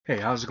Hey,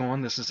 how's it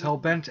going? This is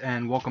Hellbent,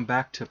 and welcome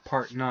back to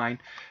part 9.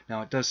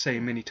 Now, it does say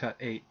Minitut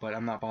 8, but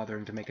I'm not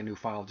bothering to make a new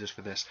file just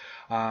for this.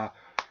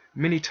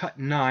 Minitut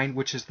 9,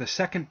 which is the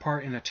second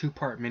part in a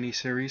two-part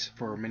mini-series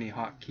for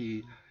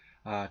mini-hotkey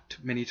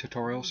mini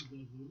tutorials.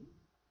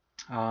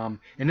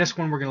 In this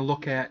one, we're going to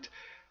look at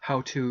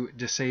how to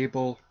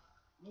disable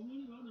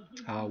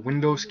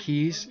Windows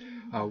keys,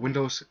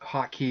 Windows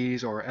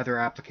hotkeys, or other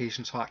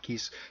applications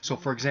hotkeys. So,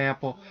 for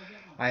example,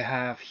 I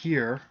have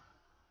here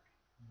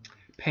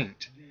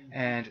Paint.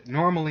 And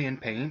normally in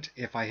Paint,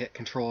 if I hit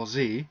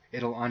ControlZ,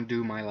 it'll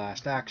undo my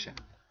last action.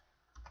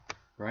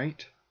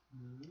 Right?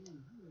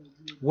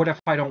 What if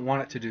I don't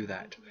want it to do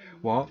that?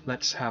 Well,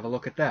 let's have a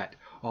look at that.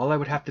 All I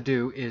would have to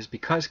do is,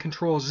 because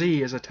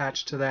ControlZ is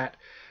attached to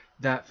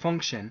that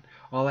function,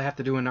 all I have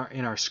to do in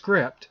our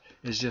script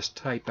is just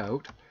type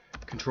out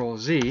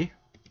ControlZ,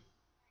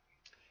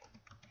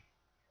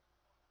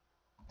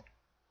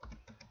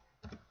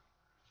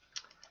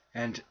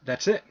 and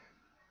that's it.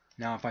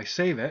 Now if I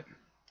save it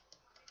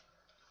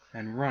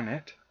and run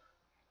it,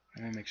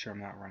 let me make sure I'm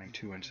not running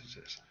two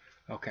instances.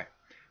 Okay,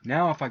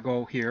 now if I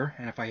go here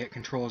and if I hit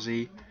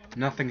ControlZ,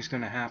 nothing's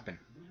going to happen.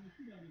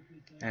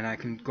 And I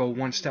can go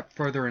one step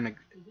further and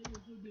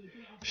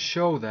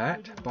show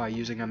that by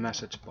using a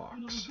message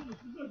box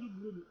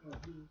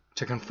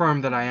to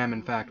confirm that I am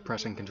in fact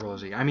pressing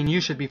ControlZ. I mean,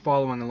 you should be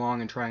following along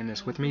and trying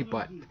this with me,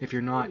 but if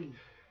you're not,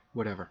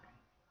 whatever.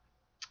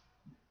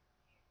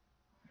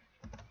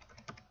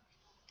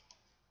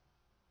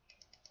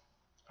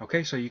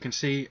 Okay, so you can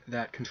see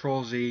that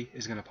ControlZ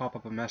is going to pop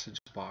up a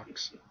message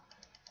box.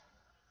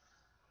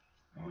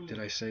 Oh, did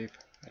I save?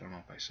 I don't know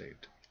if I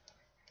saved.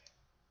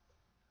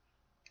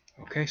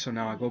 Okay, so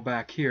now I go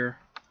back here,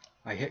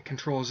 I hit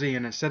ControlZ,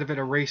 and instead of it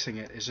erasing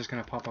it, it's just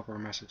going to pop up our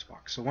message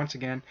box. So once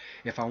again,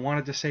 if I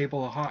want to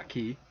disable a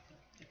hotkey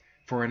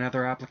for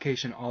another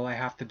application, all I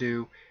have to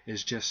do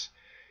is just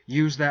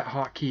use that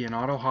hotkey in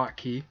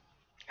AutoHotkey,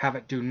 have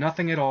it do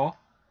nothing at all,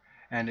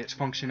 and its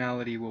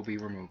functionality will be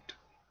removed.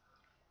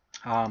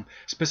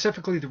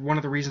 Specifically, one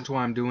of the reasons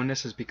why I'm doing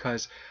this is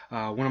because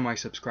one of my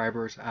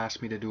subscribers asked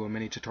me to do a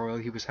mini tutorial.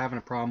 He was having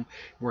a problem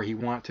where he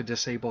wanted to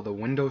disable the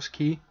Windows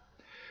key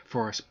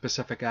for a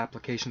specific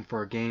application,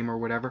 for a game or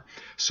whatever.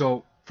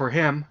 So for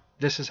him,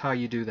 this is how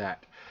you do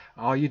that.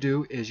 All you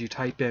do is you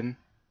type in,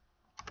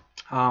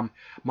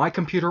 my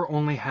computer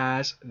only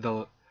has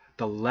the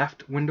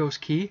left Windows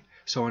key,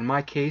 so in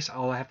my case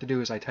all I have to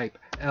do is I type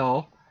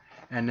L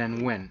and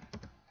then Win,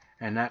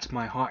 and that's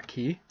my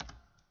hotkey.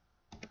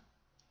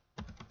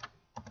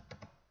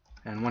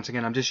 And once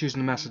again, I'm just using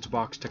the message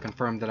box to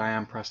confirm that I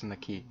am pressing the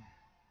key.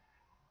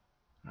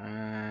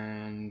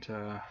 And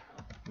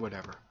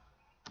whatever.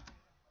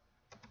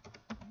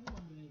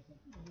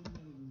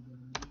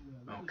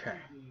 Okay.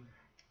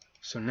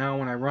 So now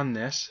when I run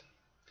this,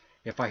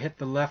 if I hit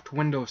the left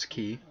Windows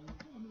key,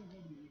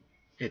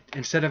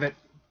 instead of it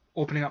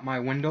opening up my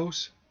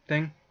Windows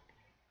thing,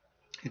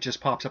 it just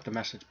pops up the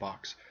message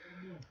box.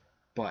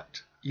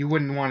 But you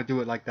wouldn't want to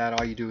do it like that.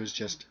 All you do is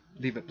just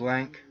leave it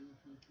blank,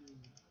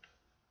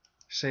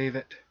 save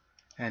it,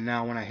 and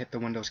now when I hit the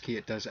Windows key,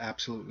 it does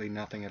absolutely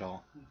nothing at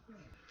all.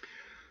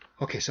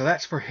 Okay, so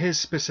that's for his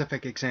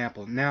specific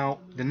example. Now,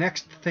 the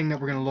next thing that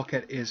we're going to look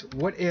at is,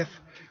 what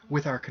if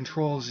with our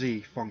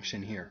ControlZ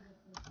function here?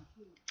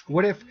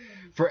 What if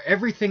for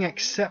everything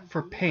except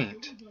for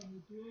Paint,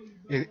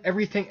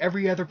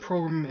 every other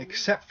program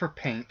except for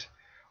Paint,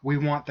 we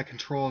want the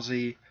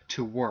ControlZ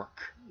to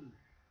work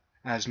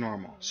as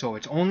normal. So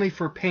it's only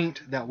for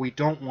Paint that we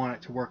don't want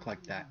it to work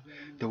like that.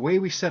 The way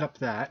we set up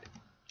that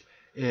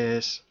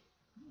is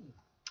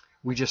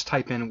we just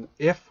type in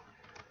if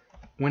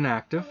when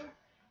active,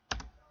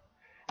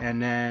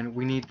 and then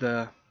we need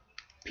the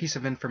piece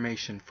of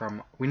information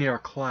we need our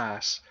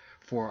class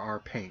for our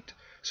Paint.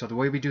 So the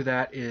way we do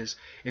that is,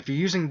 if you're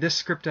using this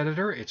script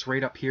editor, it's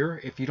right up here.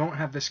 If you don't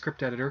have this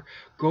script editor,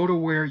 go to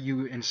where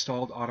you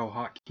installed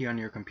AutoHotkey on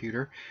your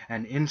computer,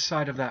 and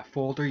inside of that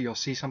folder you'll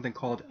see something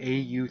called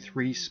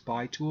AU3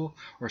 Spy Tool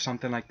or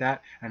something like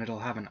that, and it'll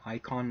have an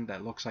icon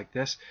that looks like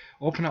this.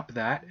 Open up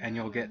that and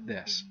you'll get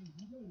this.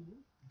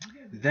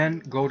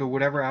 Then go to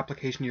whatever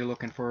application you're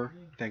looking for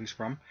things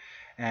from,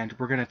 and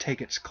we're going to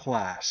take its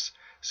class.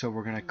 So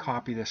we're going to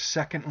copy the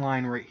second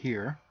line right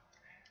here.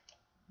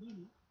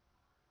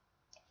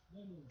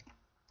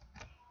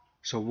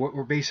 So what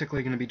we're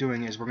basically going to be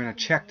doing is we're going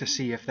to check to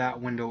see if that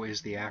window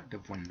is the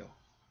active window.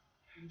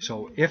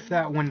 So if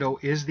that window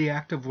is the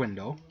active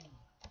window,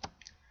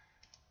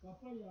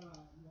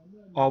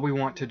 all we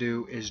want to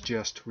do is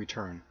just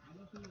return.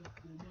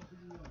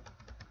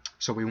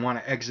 So we want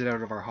to exit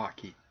out of our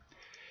hotkey.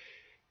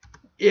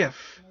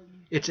 If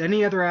it's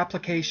any other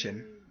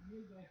application,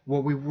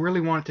 what we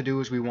really want it to do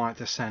is we want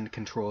it to send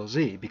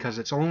ControlZ, because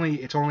it's only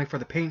for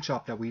the Paint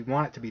shop that we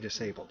want it to be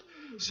disabled.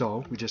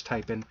 So we just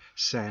type in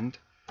send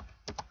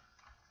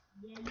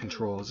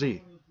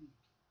ControlZ.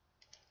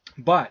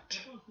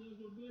 But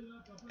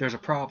there's a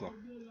problem.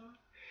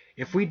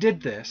 If we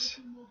did this,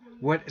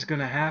 what is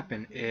going to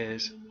happen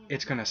is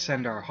it's going to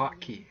send our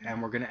hotkey,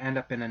 and we're going to end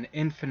up in an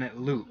infinite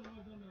loop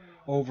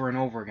over and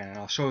over again. And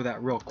I'll show you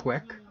that real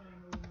quick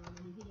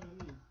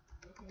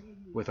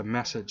with a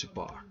message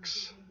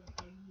box.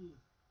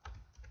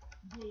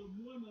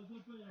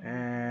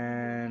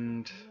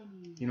 And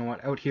you know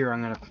what? Out here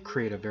I'm going to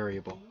create a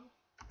variable.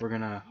 We're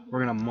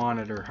gonna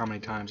monitor how many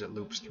times it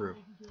loops through.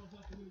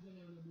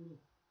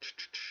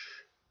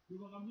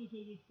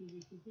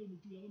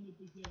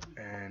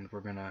 And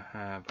we're gonna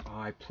have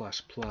I++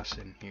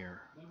 in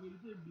here.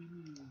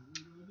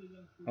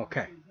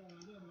 Okay.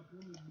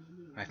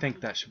 I think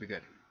that should be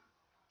good.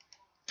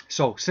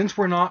 So since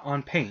we're not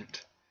on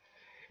Paint,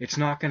 it's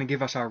not going to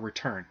give us our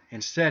return.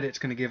 Instead, it's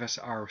going to give us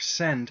our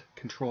send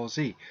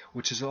ControlZ,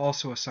 which is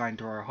also assigned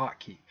to our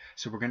hotkey.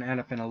 So we're going to end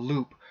up in a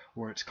loop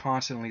where it's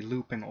constantly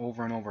looping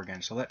over and over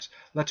again. So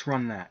let's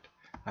run that.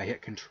 I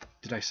hit Control.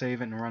 Did I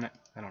save it and run it?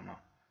 I don't know.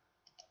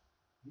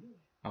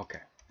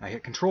 Okay. I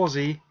hit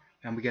ControlZ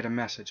and we get a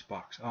message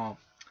box. Oh,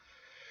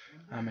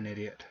 I'm an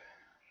idiot.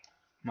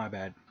 My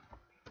bad.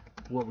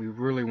 What we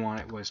really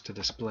wanted was to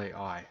display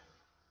I.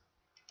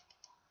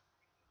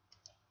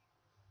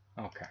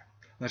 Okay.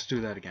 Let's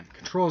do that again.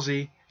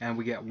 ControlZ and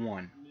we get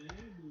 1.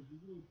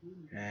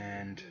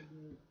 And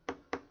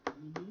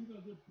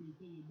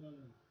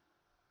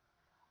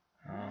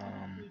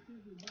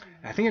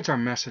I think it's our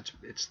message.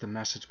 It's the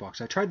message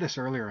box. I tried this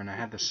earlier and I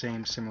had the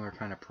similar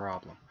kind of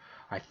problem.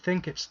 I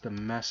think it's the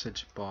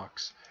message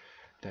box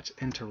that's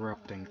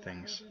interrupting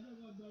things.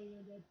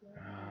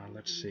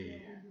 Let's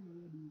see.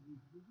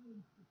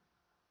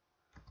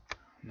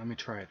 Let me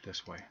try it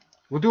this way.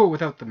 We'll do it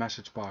without the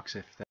message box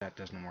if that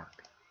doesn't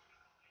work.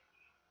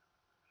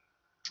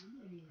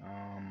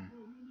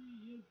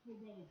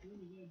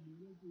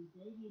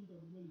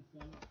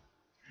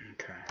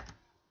 Okay.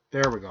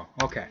 There we go.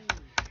 Okay.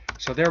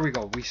 So there we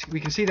go. We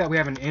can see that we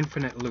have an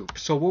infinite loop.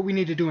 So what we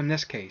need to do in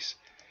this case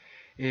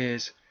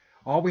is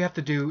all we have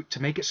to do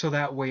to make it so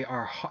that way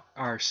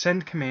our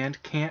send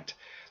command can't,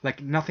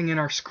 like nothing in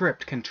our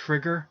script can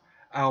trigger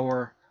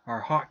our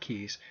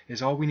hotkeys,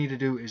 is all we need to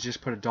do is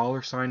just put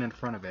a $sign in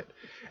front of it.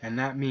 And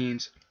that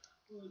means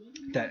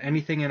that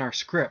anything in our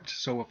script,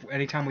 so if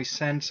anytime we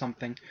send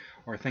something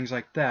or things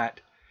like that,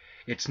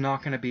 it's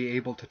not going to be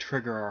able to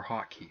trigger our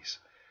hotkeys.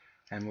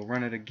 And we'll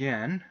run it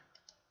again.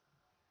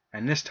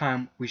 And this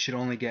time we should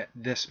only get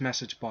this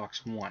message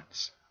box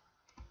once.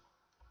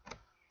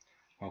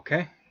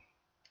 Okay?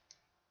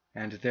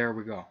 And there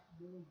we go.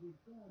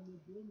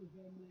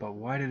 But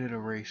why did it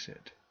erase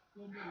it?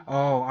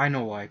 Oh, I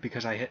know why.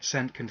 Because I hit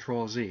send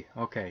ControlZ.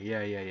 Okay,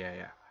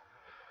 yeah.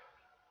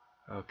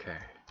 Okay.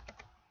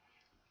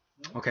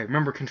 Okay,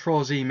 remember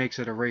ControlZ makes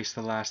it erase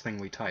the last thing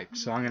we typed.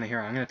 So I'm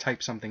gonna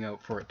type something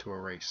out for it to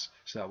erase,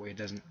 so that way it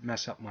doesn't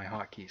mess up my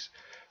hotkeys.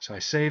 So I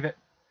save it.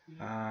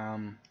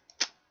 Damn.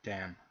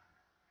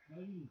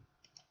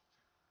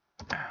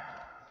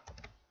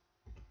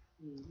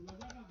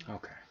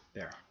 Okay,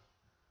 there.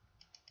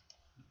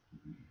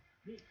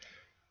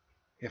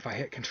 If I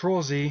hit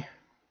ControlZ,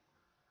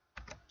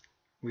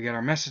 we get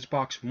our message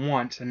box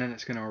once, and then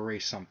it's going to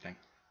erase something.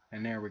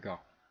 And there we go.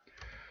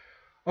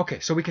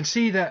 Okay, so we can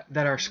see that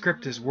our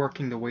script is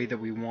working the way that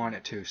we want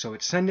it to. So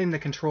it's sending the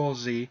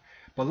ControlZ,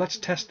 but let's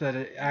test that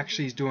it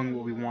actually is doing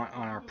what we want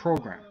on our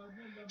program.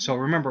 So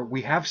remember,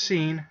 we have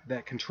seen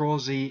that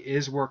ControlZ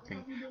is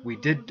working. We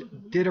did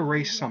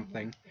erase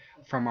something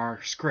from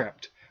our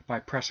script by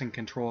pressing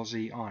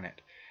ControlZ on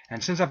it.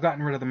 And since I've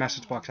gotten rid of the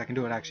message box, I can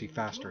do it actually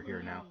faster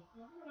here now.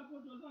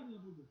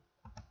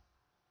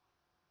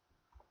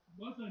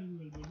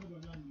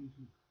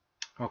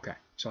 Okay,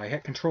 so I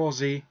hit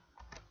ControlZ,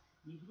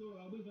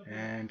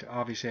 and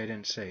obviously I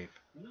didn't save.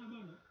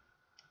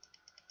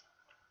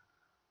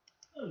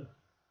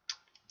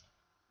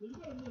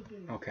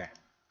 Okay,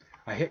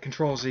 I hit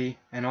ControlZ,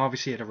 and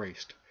obviously it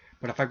erased.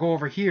 But if I go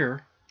over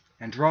here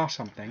and draw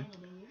something,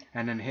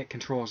 and then hit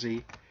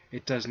ControlZ,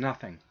 it does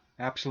nothing.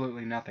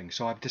 Absolutely nothing.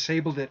 So I've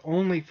disabled it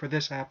only for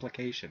this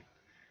application.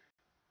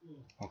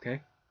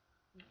 Okay?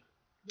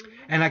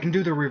 And I can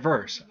do the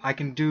reverse. I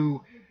can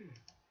do,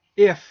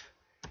 if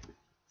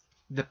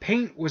the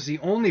Paint was the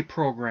only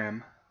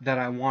program that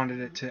I wanted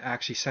it to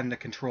actually send a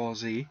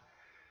ControlZ,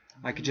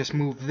 I could just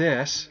move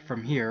this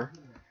from here,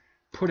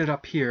 put it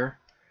up here,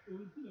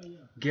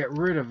 get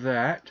rid of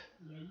that,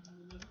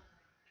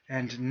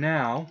 and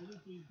now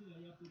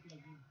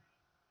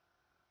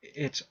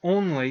it's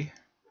only,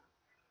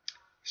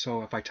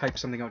 so if I type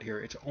something out here,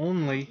 it's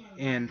only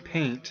in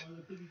Paint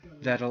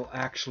that'll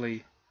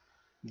actually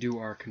do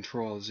our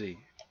ControlZ.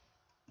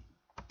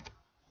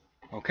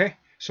 Okay,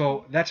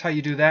 so that's how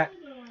you do that.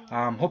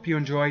 Hope you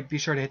enjoyed. Be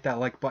sure to hit that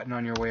like button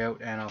on your way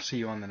out, and I'll see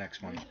you on the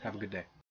next one. Have a good day.